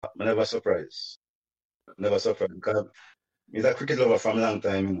I'm never surprised. Never surprised because he's a cricket lover from a long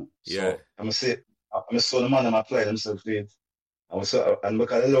time, you know. Yeah. So I'm gonna say I'm a son man, I'm apply themselves to it. And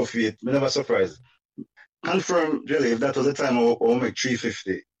because I love it, I'm never surprised. Confirm really if that was the time I'll make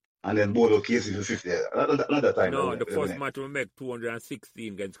 350 and then Bodo Casey for 50. Not that time. No, the first match we make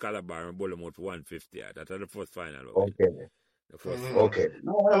 216 against Calabar and bowl them out 150. That was the first final. Okay. The first Okay.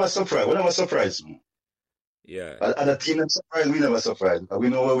 No, we never surprised. We never surprised. Yeah. And the team that surprised, we never surprised. We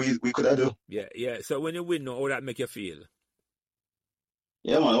know what we could have do. Yeah. So when you win, how that make you feel?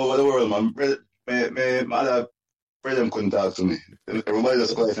 Yeah, man, over the world, man. My other brethren couldn't talk to me. Everybody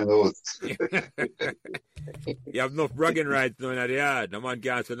just quiet in the house. You have enough bragging rights now in the yard. No man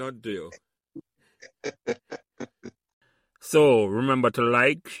can say nothing to you. So remember to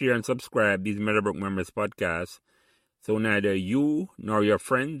like, share, and subscribe these Meadowbrook Memories podcasts so neither you nor your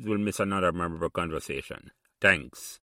friends will miss another Meadowbrook conversation. Thanks.